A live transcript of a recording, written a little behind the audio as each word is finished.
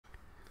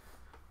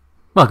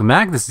Welcome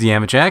back, this is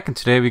Yama, and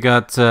today we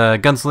got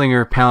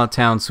Gunslinger Pallet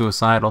Town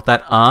Suicidal.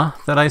 That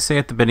I say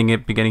at the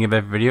beginning of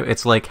every video,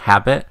 it's like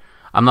habit.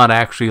 I'm not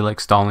actually like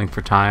stalling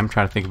for time,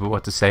 trying to think about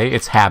what to say.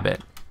 It's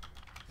habit.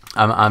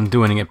 I'm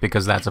doing it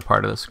because that's a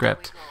part of the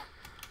script.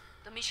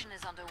 The mission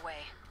is underway.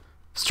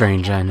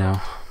 Strange, I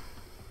know.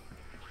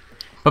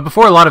 But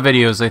before a lot of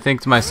videos, I think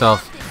to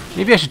myself,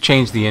 maybe I should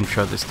change the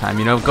intro this time,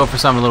 you know, go for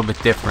something a little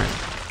bit different.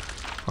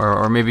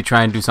 Or maybe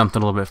try and do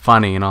something a little bit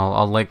funny, and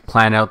I'll like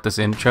plan out this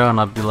intro and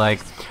I'll be like,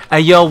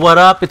 hey yo, what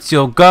up, it's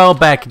your girl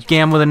back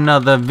again with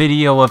another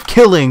video of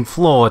Killing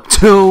Floor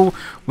 2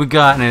 we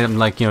got, and I'm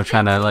like, you know,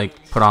 trying to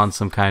like put on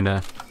some kind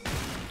of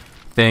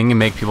thing and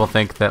make people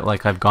think that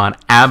like I've gone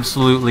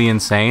absolutely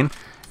insane,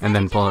 and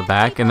then pull it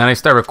back, and then I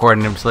start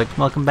recording and I'm just like,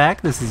 welcome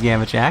back, this is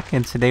Yama,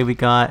 and today we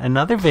got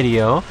another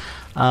video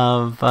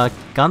of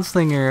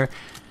Gunslinger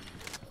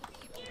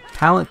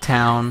Pallet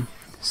Town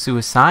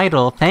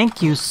Suicidal.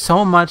 Thank you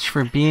so much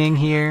for being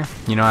here.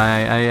 You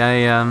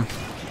know,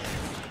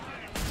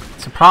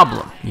 it's a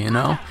problem, you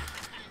know?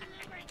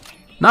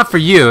 Not for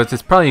you, it's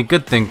probably a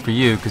good thing for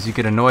you because you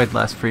get annoyed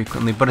less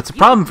frequently, but it's a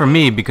problem for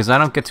me because I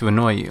don't get to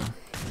annoy you.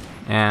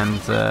 And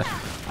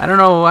I don't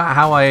know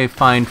how I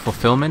find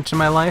fulfillment in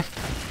my life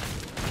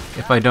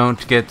if I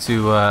don't get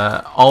to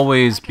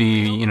always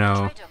be, you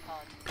know,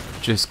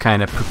 just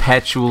kind of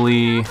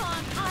perpetuating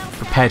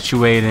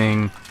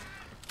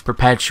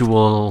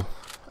perpetual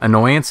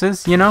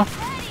annoyances, you know?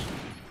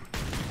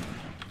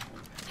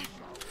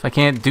 If I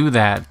can't do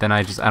that, then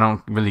I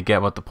don't really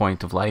get what the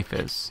point of life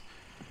is.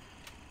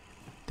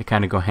 They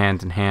kind of go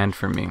hand in hand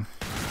for me.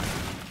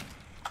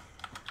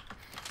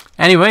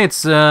 Anyway,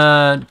 it's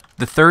the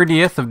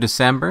 30th of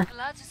December.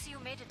 Glad to see you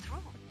made it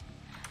through.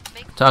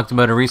 Talked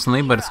about it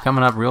recently, but it's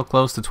coming up real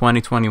close to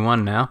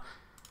 2021 now.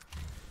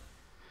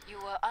 You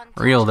were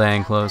Real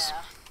dang close.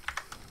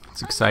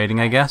 It's exciting,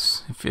 I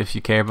guess, if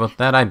you care about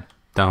that. I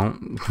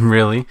don't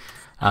really.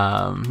 You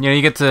know,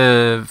 you get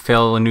to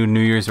fail a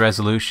New Year's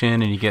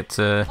resolution, and you get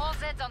to,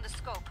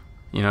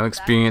 you know,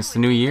 experience the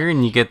new year,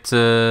 and you get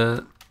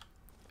to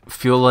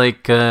feel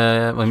like,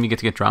 when you get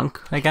to get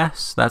drunk, I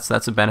guess. That's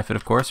a benefit,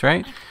 of course,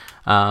 right?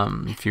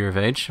 If you're of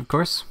age, of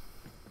course.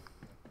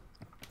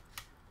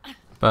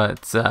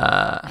 But,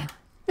 yeah,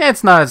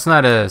 it's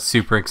not a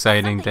super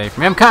exciting day for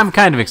me. I'm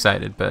kind of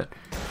excited, but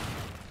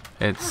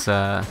it's,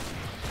 there's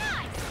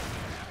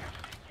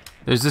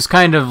this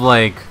kind of,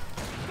 like,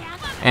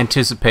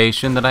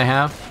 anticipation that I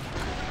have,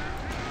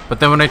 but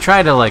then when I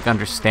try to like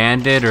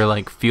understand it or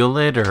like feel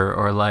it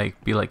or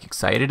like be like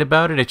excited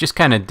about it, it just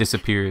kind of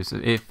disappears.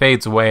 It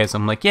fades away as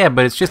I'm like, yeah,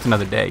 but it's just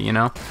another day, you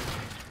know?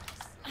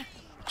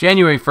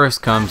 January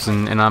 1st comes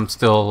and I'm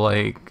still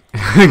like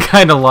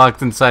kind of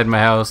locked inside my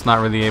house, not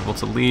really able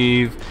to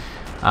leave.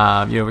 You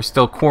know, we're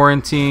still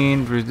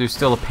quarantined, there's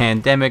still a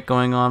pandemic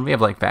going on. We have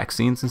like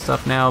vaccines and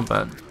stuff now,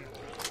 but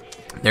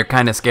they're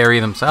kind of scary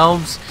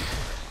themselves.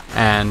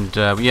 And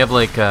we have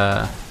like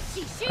a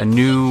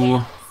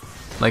new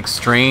like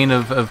strain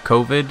of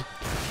COVID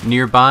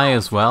nearby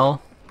as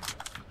well.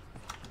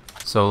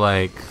 So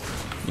like,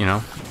 you know,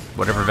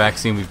 whatever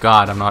vaccine we've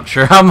got, I'm not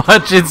sure how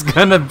much it's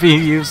gonna be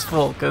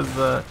useful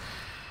because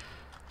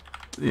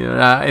you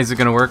know, is it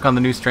gonna work on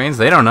the new strains?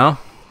 They don't know.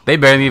 They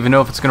barely even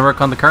know if it's gonna work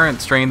on the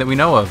current strain that we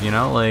know of. You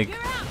know, like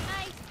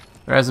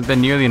there hasn't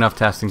been nearly enough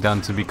testing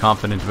done to be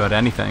confident about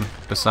anything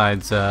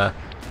besides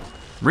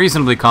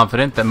reasonably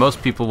confident that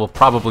most people will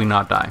probably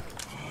not die.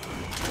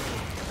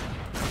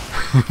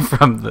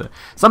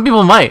 Some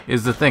people might,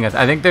 is the thing.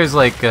 I think there's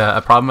like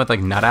a problem with like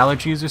nut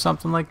allergies or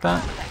something like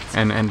that,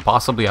 and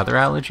possibly other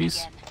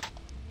allergies.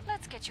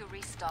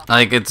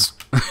 Like it's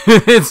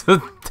it's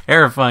a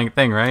terrifying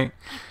thing, right?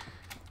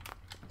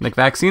 Like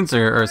vaccines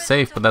are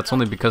safe, but that's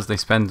only because they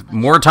spend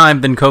more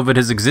time than COVID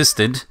has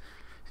existed.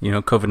 You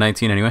know,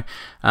 COVID-19 anyway.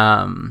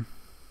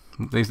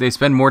 They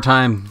spend more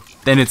time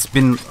than it's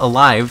been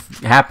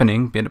alive,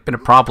 happening, been a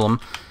problem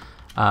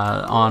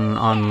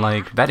on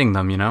like vetting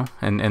them, you know,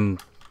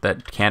 and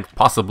that can't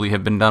possibly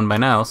have been done by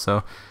now.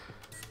 So,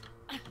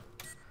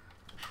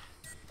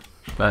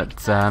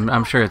 but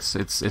I'm sure it's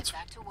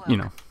you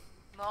know,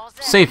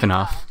 safe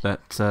enough that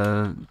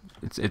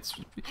it's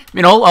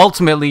you know,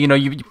 ultimately, you know,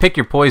 you pick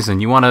your poison.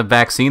 You want a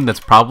vaccine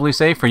that's probably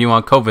safe, or you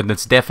want COVID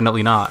that's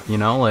definitely not. You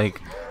know,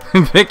 like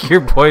pick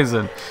your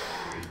poison.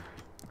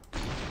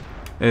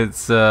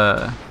 It's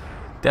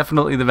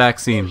definitely the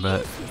vaccine,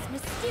 but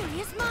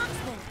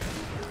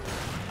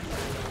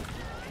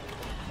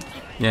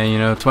yeah, you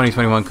know,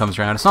 2021 comes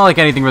around. It's not like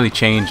anything really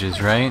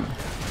changes, right?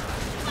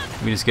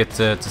 We just get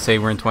to say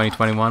we're in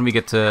 2021. We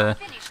get to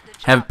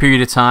have a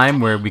period of time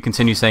where we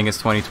continue saying it's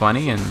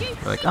 2020, and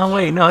we're like, oh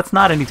wait, no, it's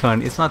not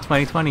 2020. It's not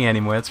 2020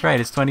 anymore. That's right,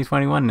 it's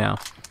 2021 now.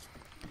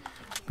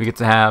 We get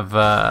to have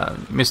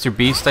Mr.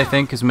 Beast, I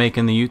think, is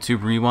making the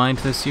YouTube Rewind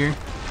this year.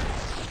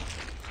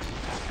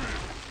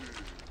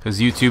 Because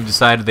YouTube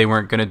decided they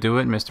weren't going to do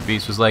it. Mr.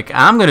 Beast was like,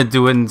 I'm going to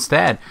do it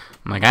instead.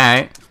 I'm like,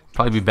 alright.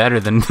 Probably be better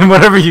than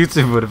whatever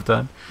YouTube would have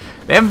done.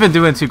 They haven't been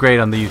doing too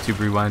great on the YouTube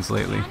Rewinds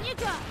lately.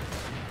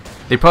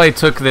 They probably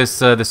took this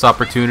this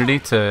opportunity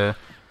to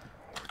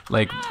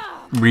like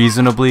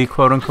reasonably,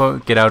 quote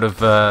unquote, get out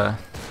of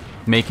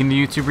making the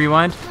YouTube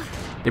Rewind.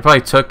 They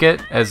probably took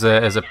it as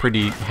a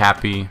pretty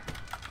happy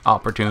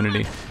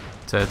opportunity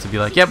to be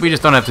like, yep, we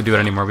just don't have to do it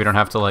anymore. We don't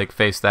have to like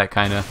face that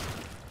kind of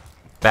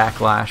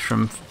backlash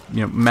from,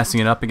 you know,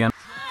 messing it up again.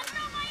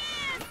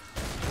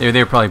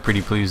 They're probably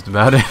pretty pleased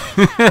about it.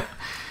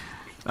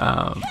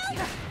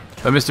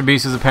 But Mr.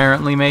 Beast is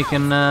apparently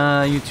making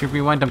YouTube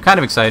Rewind. I'm kind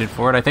of excited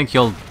for it. I think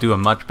he'll do a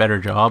much better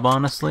job,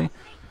 honestly.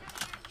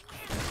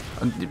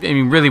 I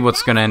mean, really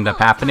what's going to end up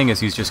happening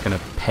is he's just going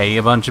to pay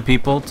a bunch of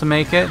people to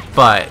make it.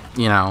 But,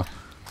 you know,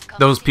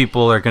 those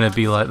people are going to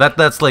be like...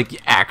 That's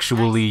like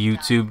actually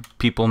YouTube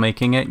people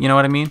making it, you know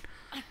what I mean?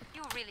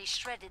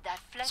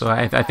 So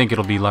I think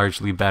it'll be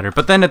largely better.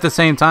 But then at the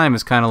same time,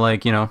 it's kind of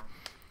like, you know,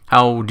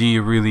 how do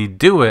you really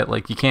do it?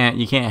 Like, you can't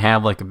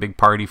have like a big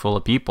party full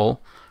of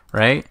people,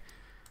 right?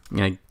 I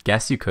mean, I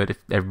guess you could if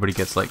everybody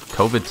gets like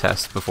COVID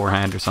tests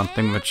beforehand or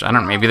something, which I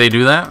don't know, maybe they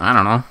do that. I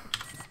don't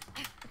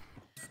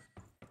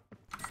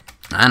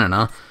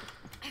know.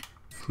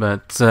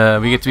 But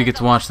we get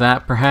to watch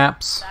that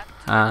perhaps.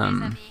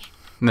 And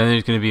then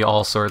there's going to be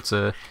all sorts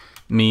of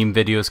meme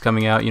videos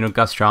coming out. You know,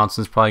 Gus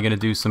Johnson's probably going to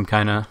do some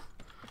kind of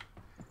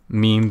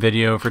meme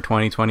video for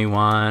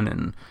 2021,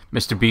 and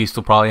Mr. Beast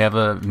will probably have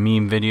a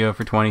meme video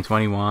for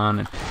 2021,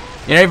 and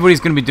you know, everybody's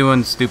gonna be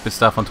doing stupid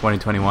stuff on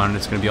 2021, and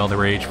it's gonna be all the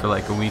rage for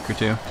like a week or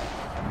two.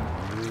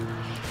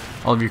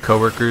 All of your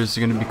coworkers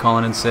are gonna be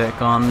calling in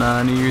sick on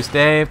New Year's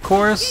Day, of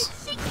course.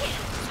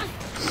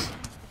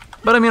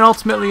 But I mean,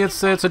 ultimately,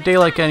 it's a day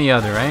like any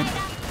other, right?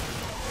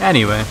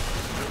 Anyway,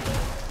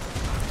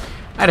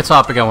 I had a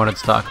topic I wanted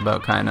to talk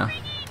about, kinda.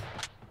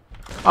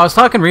 I was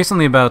talking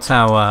recently about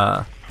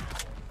how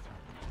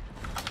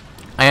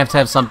I have to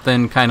have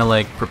something kind of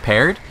like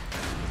prepared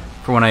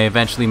for when I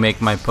eventually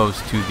make my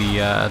post to the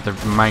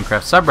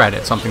Minecraft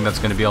subreddit, something that's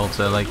going to be able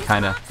to like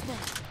kind of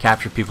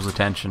capture people's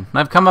attention. And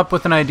I've come up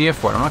with an idea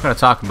for it. I'm not going to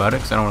talk about it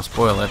because I don't want to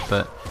spoil it,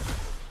 but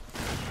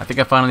I think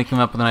I finally came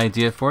up with an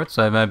idea for it.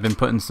 So I've been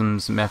putting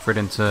some effort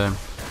into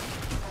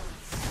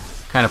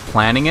kind of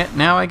planning it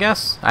now, I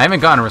guess. I haven't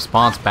gotten a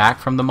response back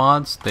from the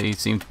mods. They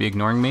seem to be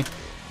ignoring me.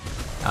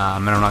 And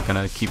I'm not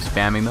going to keep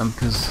spamming them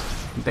because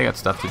they got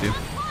stuff to do.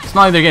 It's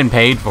not like they're getting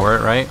paid for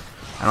it, right?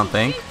 I don't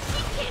think.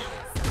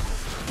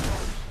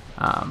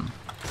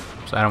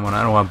 So I don't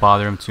want to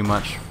bother him too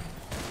much.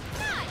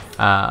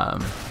 I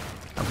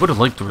would have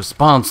liked a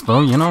response,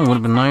 though. You know, it would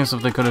have been nice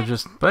if they could have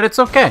just. But it's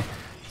okay.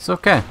 It's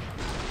okay.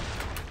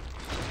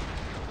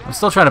 I'm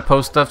still trying to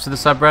post stuff to the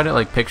subreddit,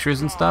 like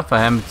pictures and stuff. I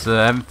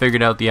haven't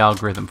figured out the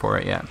algorithm for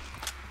it yet.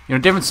 You know,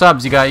 different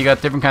subs, you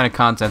got different kind of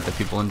content that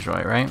people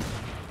enjoy, right?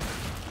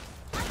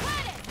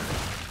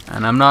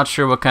 And I'm not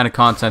sure what kind of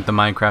content the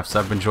Minecraft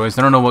sub enjoys.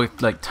 I don't know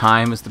what like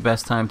time is the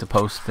best time to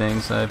post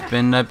things. I've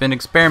been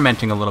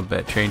experimenting a little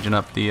bit, changing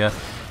up the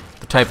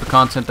type of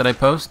content that I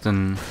post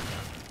and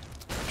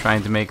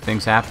trying to make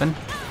things happen.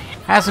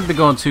 Hasn't been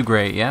going too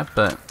great yet,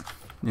 but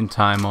in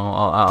time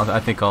I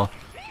think I'll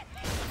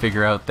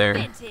figure out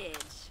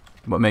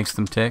what makes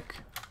them tick.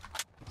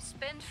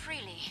 Spend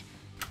freely.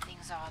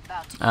 Things are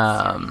about to get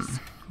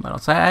What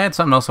else? I had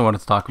something else I wanted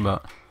to talk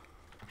about,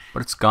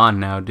 but it's gone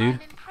now,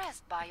 dude.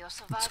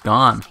 It's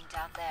gone.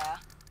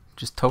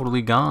 Just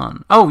totally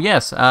gone. Oh,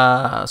 yes. So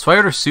I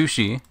order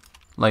sushi,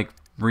 like,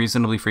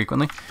 reasonably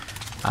frequently.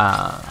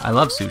 I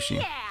love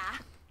sushi.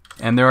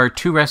 And there are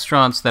 2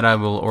 restaurants that I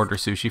will order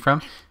sushi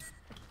from.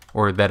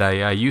 Or that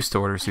I used to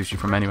order sushi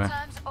from anyway.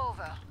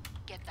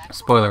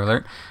 Spoiler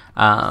alert.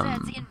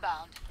 Can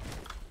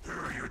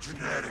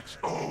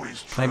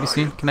I be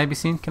seen? Can I be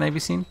seen? Can I be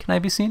seen? Can I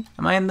be seen?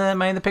 Am I in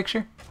the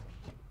picture?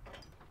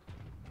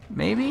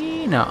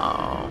 Maybe?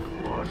 No.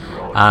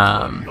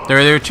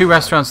 There are 2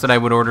 restaurants that I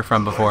would order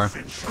from before,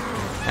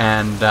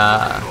 and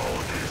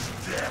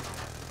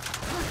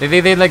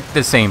they like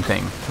the same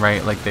thing,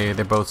 right? Like they're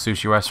both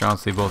sushi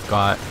restaurants. They both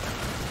got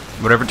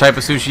whatever type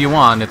of sushi you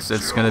want.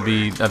 It's gonna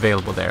be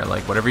available there.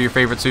 Like whatever your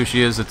favorite sushi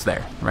is, it's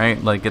there,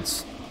 right? Like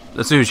it's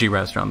a sushi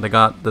restaurant. They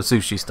got the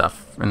sushi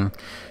stuff and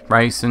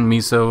rice and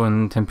miso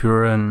and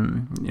tempura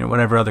and you know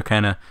whatever other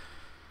kind of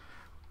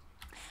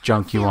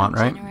junk you want,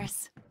 right?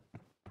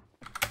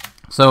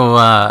 So,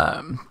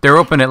 they're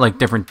open at, like,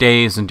 different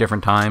days and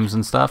different times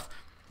and stuff.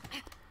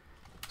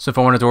 So if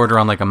I wanted to order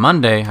on, like, a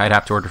Monday, I'd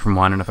have to order from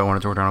one, and if I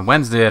wanted to order on a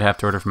Wednesday, I'd have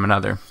to order from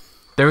another.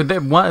 The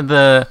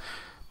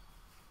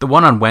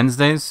one on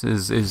Wednesdays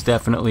is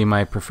definitely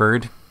my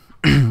preferred.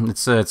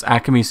 It's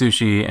Akame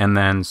Sushi and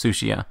then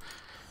Sushiya,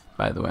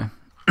 by the way.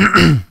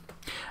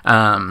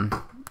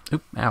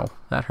 Oop, ow,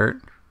 that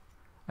hurt.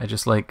 I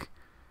just, like,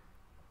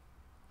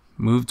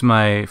 moved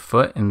my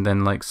foot and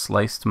then, like,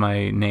 sliced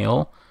my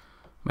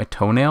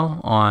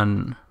toenail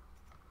on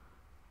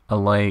a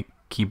like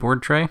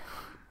keyboard tray.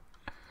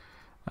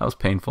 That was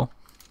painful.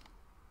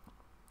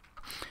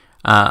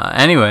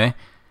 Anyway,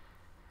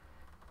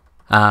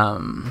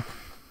 so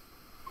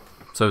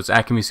it's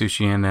Akame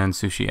Sushi and then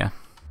Sushiya.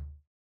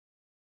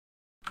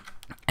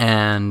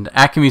 And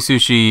Akame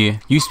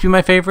Sushi used to be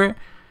my favorite,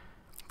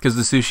 because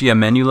the sushi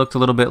menu looked a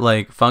little bit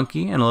like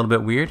funky and a little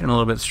bit weird and a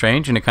little bit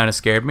strange, and it kind of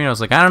scared me. I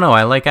was like, I don't know,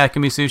 I like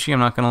Akame sushi. I'm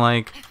not gonna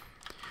like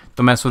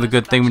don't mess with a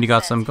good thing when you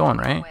got something going,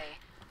 right?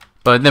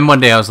 But then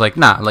one day I was like,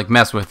 nah, like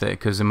mess with it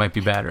because it might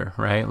be better,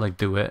 right? Like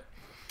do it.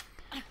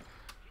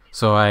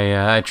 So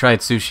I tried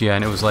sushi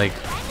and it was like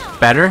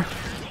better,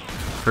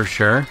 for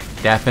sure,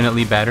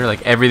 definitely better.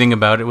 Like everything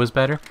about it was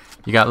better.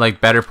 You got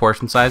like better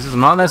portion sizes. I'm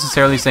not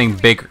necessarily saying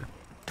bigger,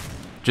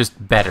 just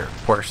better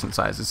portion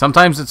sizes.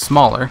 Sometimes it's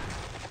smaller,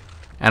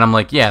 and I'm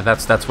like, yeah,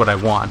 that's what I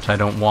want. I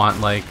don't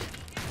want like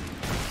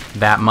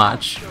that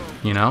much,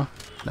 you know.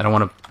 I don't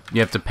want to.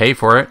 You have to pay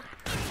for it,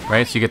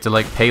 right? So you get to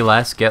like pay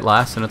less, get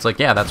less, and it's like,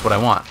 yeah, that's what I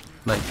want.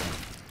 Like,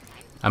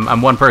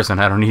 I'm one person.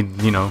 I don't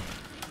need, you know,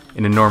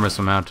 an enormous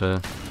amount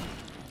of.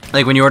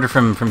 Like when you order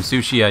from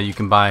Sushi, you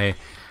can buy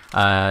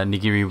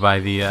nigiri by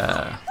the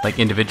like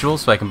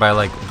individuals, so I can buy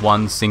like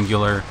one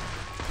singular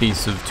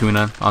piece of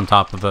tuna on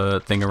top of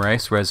a thing of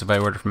rice, whereas if I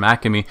order from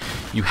Akame,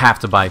 you have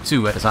to buy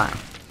 2 at a time.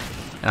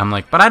 And I'm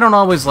like, but I don't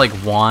always like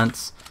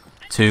want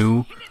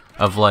 2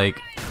 of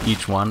like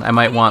each one. I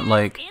might want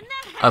like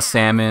a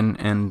salmon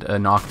and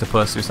an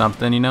octopus or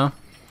something, you know.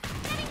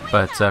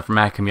 But from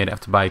Akame, I'd have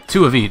to buy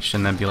 2 of each,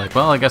 and then be like,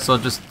 well, I guess I'll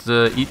just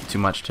eat too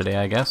much today,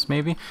 I guess,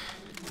 maybe.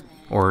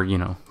 Or, you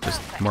know,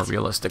 just more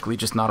realistically,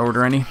 just not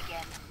order any.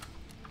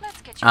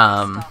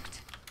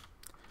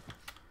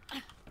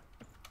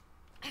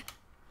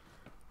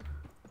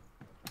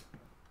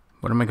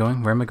 What am I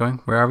going? Where am I going?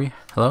 Where are we?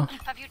 Hello?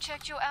 Have you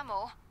checked your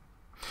ammo?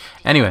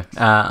 Anyway,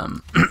 got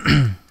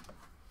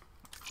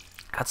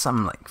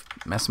something like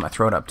messing my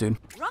throat up, dude.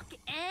 Rock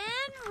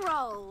and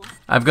roll.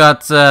 I've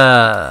got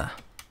so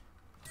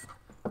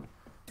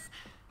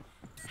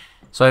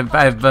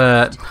I've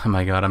oh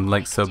my god, I'm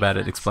like so bad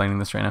at explaining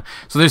this right now.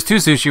 So there's 2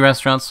 sushi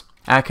restaurants,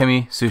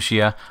 Akame,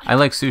 Sushiya. I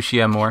like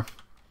Sushiya more,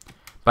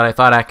 but I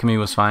thought Akame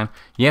was fine.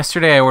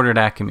 Yesterday I ordered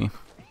Akame,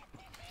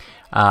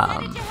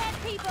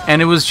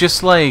 and it was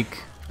just like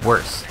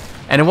worse.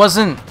 And it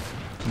wasn't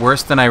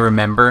worse than I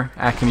remember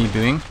Akame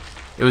doing.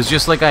 It was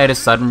just like I had a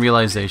sudden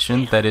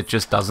realization that it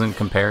just doesn't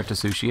compare to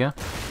Sushiya,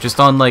 just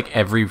on like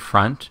every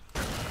front.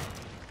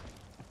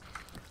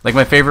 Like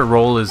my favorite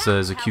roll is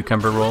a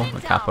cucumber roll,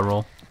 a kappa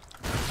roll,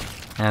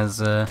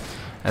 as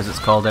it's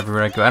called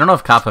everywhere I go. I don't know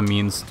if kappa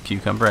means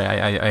cucumber.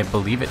 I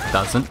believe it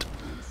doesn't,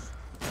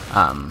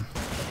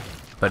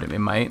 but it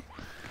might.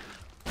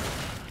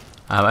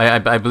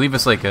 I believe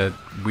it's like a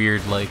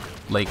weird like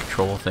lake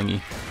troll thingy,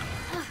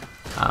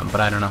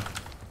 but I don't know.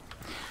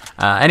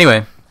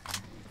 Anyway,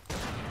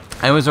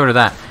 I always order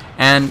that,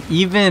 and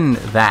even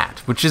that,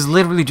 which is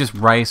literally just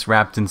rice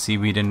wrapped in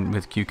seaweed and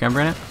with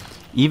cucumber in it,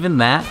 even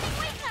that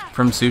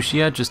from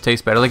Sushiya just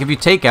tastes better. Like if you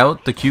take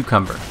out the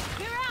cucumber,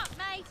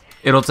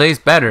 it'll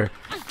taste better.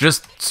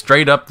 Just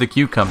straight up the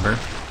cucumber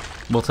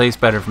will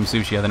taste better from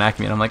Sushiya than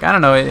Akame. And I'm like, I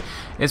don't know,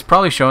 it's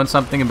probably showing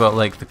something about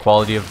like the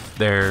quality of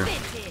their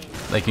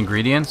like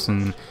ingredients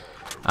and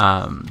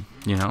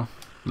you know,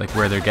 like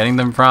where they're getting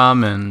them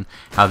from and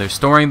how they're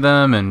storing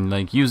them and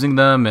like using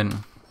them.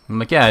 And I'm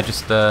like, yeah,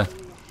 just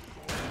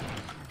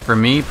for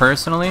me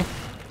personally,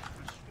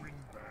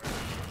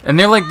 and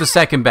they're like the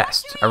second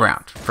best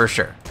around for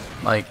sure.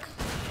 Like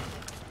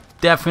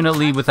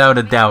definitely without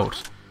a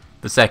doubt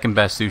the second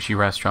best sushi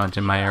restaurant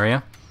in my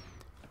area,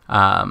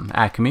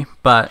 Akame,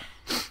 but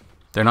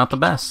they're not the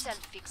best,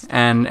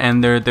 and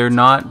they're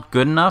not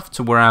good enough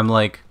to where I'm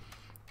like,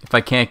 if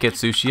I can't get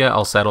Sushiya,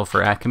 I'll settle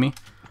for Akame.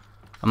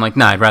 I'm like,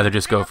 nah, I'd rather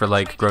just go for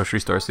like grocery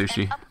store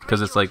sushi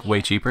because it's like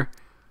way cheaper,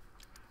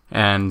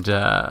 and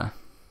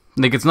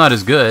like it's not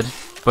as good,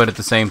 but at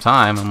the same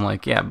time I'm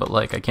like, yeah, but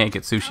like I can't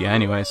get Sushiya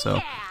anyway,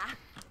 so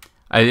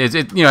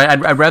you know,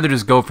 I'd rather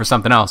just go for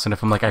something else. And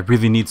if I'm like, I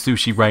really need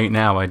sushi right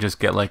now, I just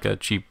get like a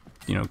cheap,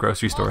 you know,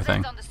 grocery store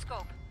thing.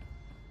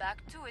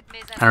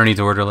 I don't need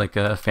to order like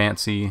a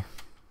fancy,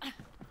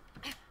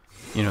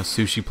 you know,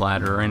 sushi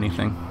platter or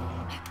anything.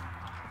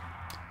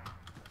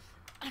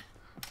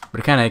 But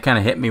it kind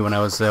of hit me when I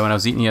was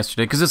eating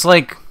yesterday, because it's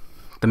like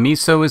the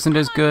miso isn't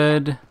as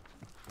good,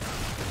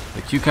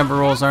 the cucumber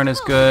rolls aren't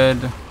as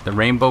good, the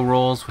rainbow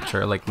rolls, which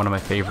are like one of my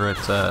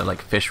favorite like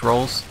fish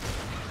rolls,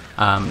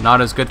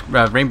 not as good.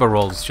 Rainbow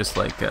rolls just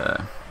like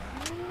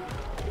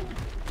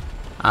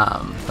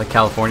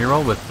California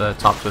roll with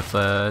topped with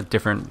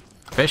different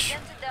fish.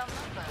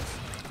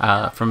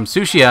 From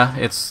Sushiya,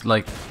 it's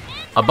like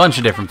a bunch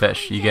of different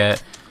fish. You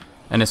get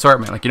an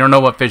assortment. Like you don't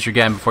know what fish you're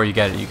getting before you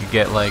get it. You could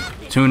get like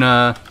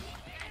tuna,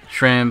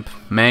 shrimp,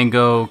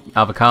 mango,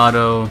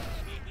 avocado,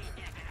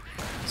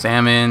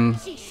 salmon,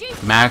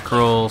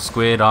 mackerel,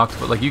 squid,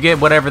 octopus. Like you get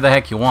whatever the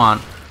heck you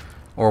want,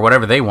 or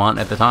whatever they want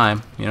at the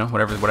time. You know,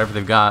 whatever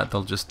they've got,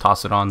 they'll just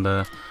toss it on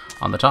the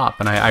top.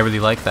 And I really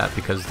like that,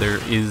 because there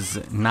is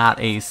not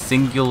a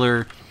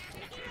singular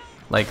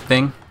like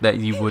thing that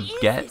you would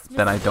get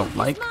that I don't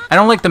like. I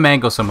don't like the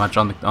mango so much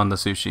on the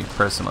sushi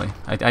personally.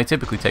 I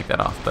typically take that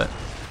off, but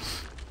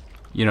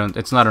you know,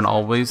 it's not an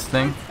always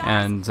thing,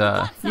 and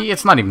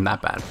it's not even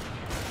that bad.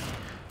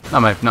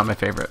 Not my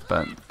favorite,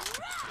 but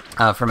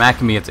from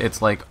Akame,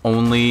 it's like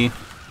only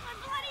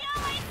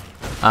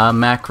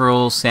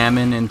mackerel,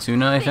 salmon, and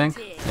tuna, I think,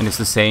 and it's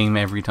the same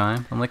every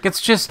time. I'm like,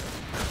 it's just,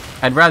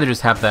 I'd rather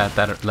just have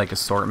that like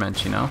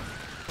assortment, you know.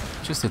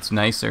 Just it's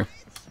nicer.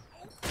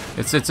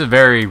 It's a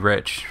very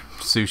rich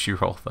sushi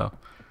roll though.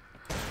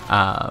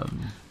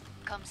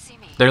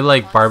 They're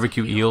like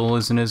barbecue eel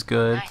isn't as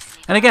good,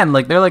 and again,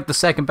 like they're like the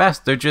second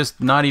best. They're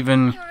just not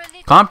even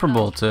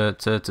comparable to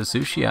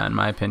Sushi in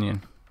my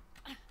opinion.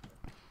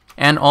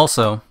 And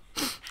also,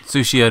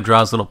 Sushi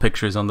draws little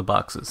pictures on the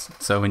boxes,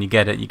 so when you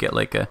get it, you get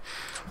like a,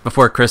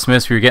 before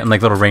Christmas we were getting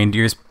like little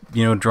reindeers,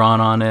 you know, drawn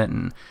on it,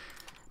 and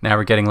now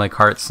we're getting like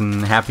hearts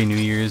and Happy New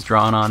Year's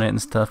drawn on it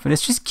and stuff, and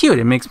it's just cute.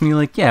 It makes me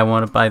like, yeah, I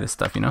want to buy this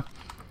stuff, you know.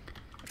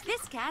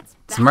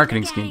 It's a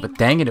marketing scheme, but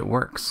dang it, it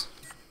works.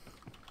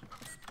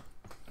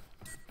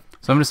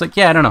 So I'm just like,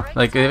 yeah, I don't know.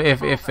 Like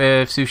if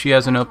Sushi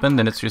hasn't opened,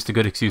 then it's just a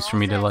good excuse for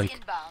me to like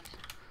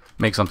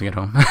make something at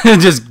home.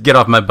 Just get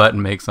off my butt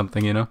and make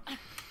something, you know.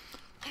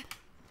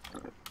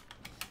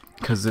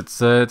 Because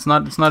it's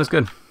not as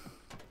good.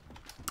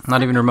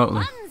 Not even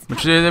remotely,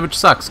 which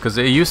sucks because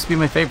it used to be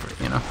my favorite,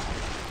 you know.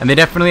 And they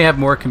definitely have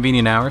more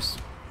convenient hours.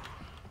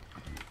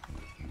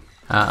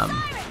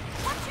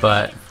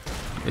 But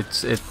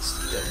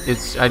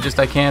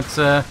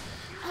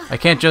I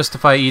can't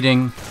justify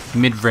eating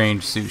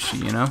mid-range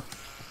sushi, you know.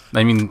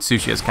 I mean,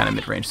 sushi is kind of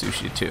mid-range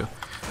sushi too,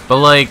 but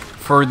like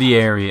for the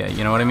area,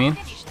 you know what I mean.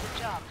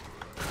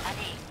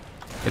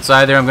 It's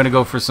either I'm gonna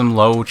go for some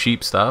low,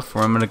 cheap stuff,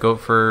 or I'm gonna go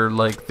for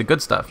like the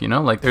good stuff, you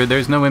know. Like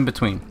there's no in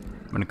between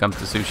when it comes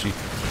to sushi.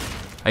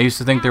 I used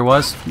to think there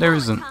was. There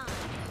isn't.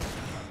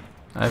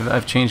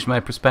 I've changed my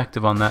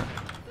perspective on that.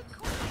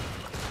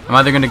 I'm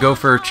either gonna go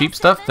for cheap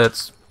stuff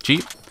that's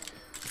cheap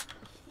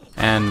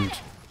and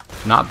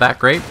not that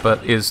great,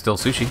 but is still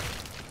sushi,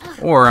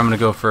 or I'm gonna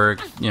go for,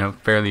 you know,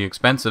 fairly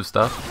expensive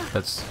stuff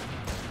that's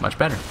much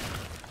better.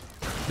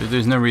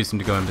 There's no reason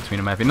to go in between,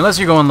 in my opinion, unless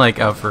you're going like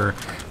out for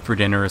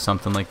dinner or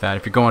something like that.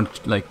 If you're going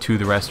like to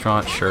the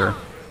restaurant, sure.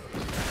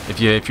 If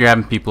you're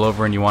having people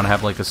over and you want to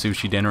have like a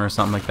sushi dinner or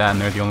something like that,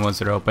 and they're the only ones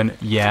that are open,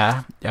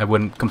 yeah, I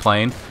wouldn't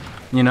complain,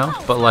 you know.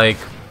 But like,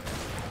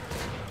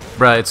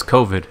 bruh, it's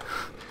COVID.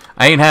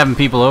 I ain't having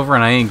people over,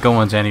 and I ain't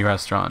going to any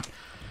restaurant.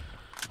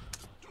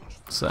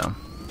 So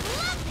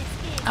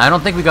I don't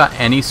think we got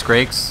any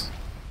scrakes.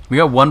 We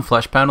got 1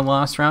 flesh pound in the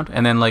last round,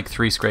 and then like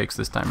 3 scrakes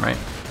this time, right?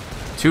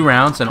 2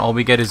 rounds, and all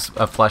we get is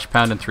a flesh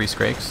pound and 3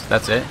 scrakes.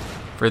 That's it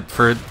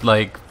for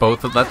like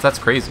both of that's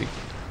crazy.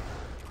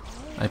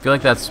 I feel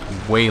like that's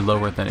way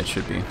lower than it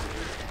should be.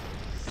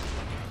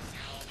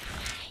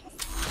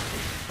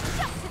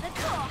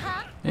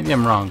 Maybe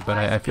I'm wrong, but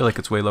I feel like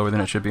it's way lower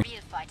than it should be.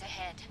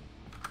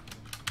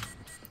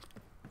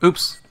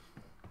 Oops.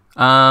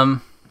 Killing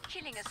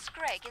a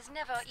scrake is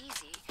never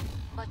easy,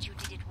 but you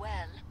did it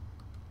well.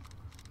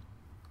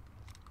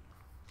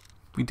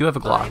 We do have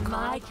a Glock. By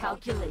my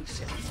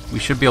calculations, We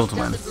should be able to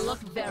win. doesn't look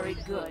very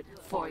good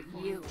for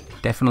you.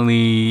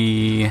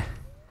 Definitely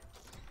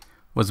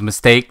was a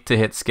mistake to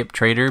hit skip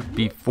trader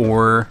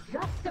before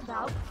Just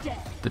about dead.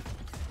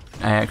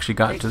 I actually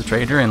got to the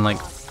trader and like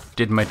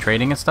did my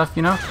trading and stuff,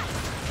 you know.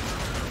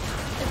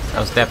 That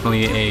was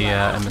definitely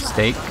a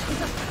mistake.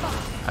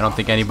 I don't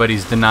think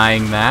anybody's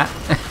denying that.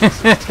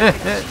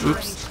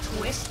 Oops.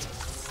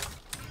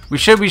 We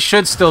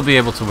should still be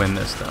able to win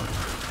this though.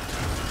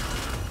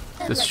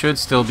 This should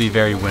still be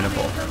very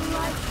winnable.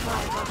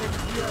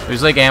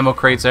 There's like ammo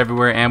crates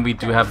everywhere, and we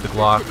do have the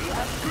Glock.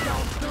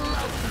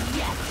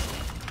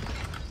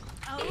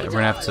 Okay,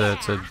 we're gonna have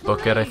to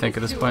book it, I think,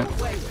 at this point.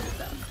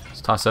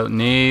 Let's toss out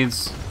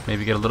nades,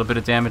 maybe get a little bit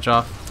of damage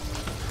off.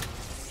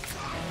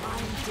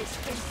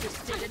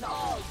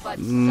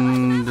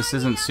 This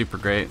isn't super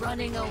great.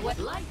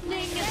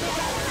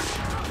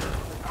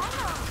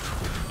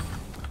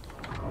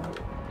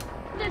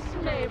 This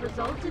may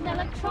result in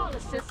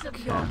electrolysis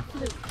of your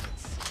fluids.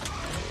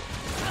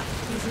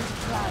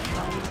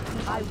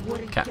 I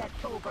wouldn't get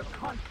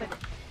overconfident.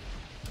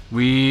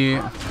 We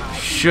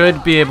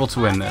should be able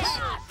to win this.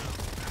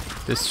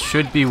 This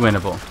should be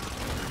winnable.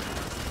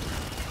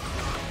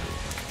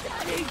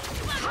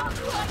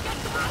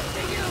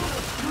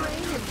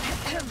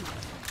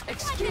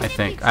 I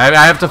think.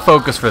 I have to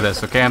focus for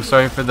this, okay? I'm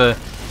sorry for the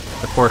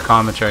poor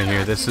commentary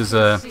here. This is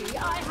a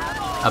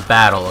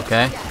battle,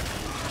 okay?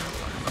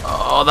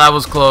 Oh, that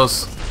was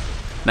close.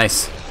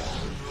 Nice.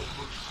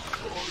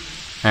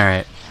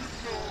 Alright.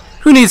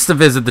 Who needs to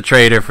visit the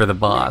trader for the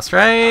boss,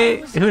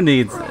 right? Who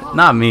needs it?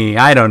 Not me.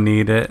 I don't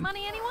need it.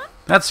 Money, anyone?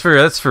 That's for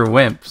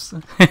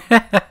wimps.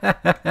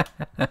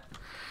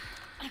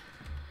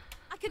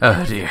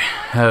 Oh dear.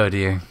 Oh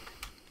dear.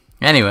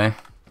 Anyway.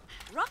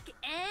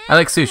 I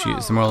like sushi,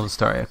 is the moral of the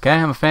story, okay?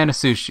 I'm a fan of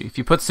sushi. If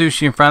you put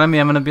sushi in front of me,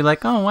 I'm gonna be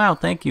like, oh wow,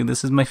 thank you,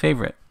 this is my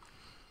favorite.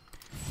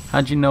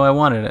 How'd you know I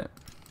wanted it?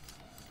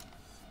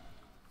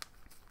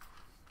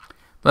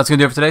 But that's gonna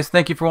do it for today, so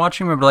thank you for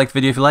watching. Remember to like the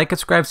video if you like it,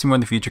 subscribe, see more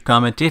in the future,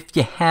 comment if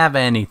you have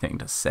anything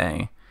to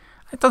say.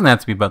 It doesn't have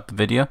to be about the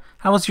video.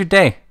 How was your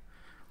day?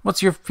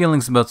 What's your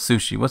feelings about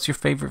sushi? What's your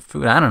favorite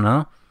food? I don't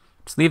know.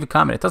 Just leave a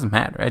comment. It doesn't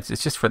matter. It's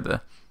just for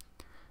the,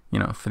 you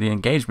know, for the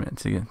engagement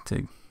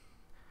to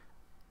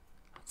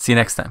See you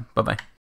next time. Bye-bye.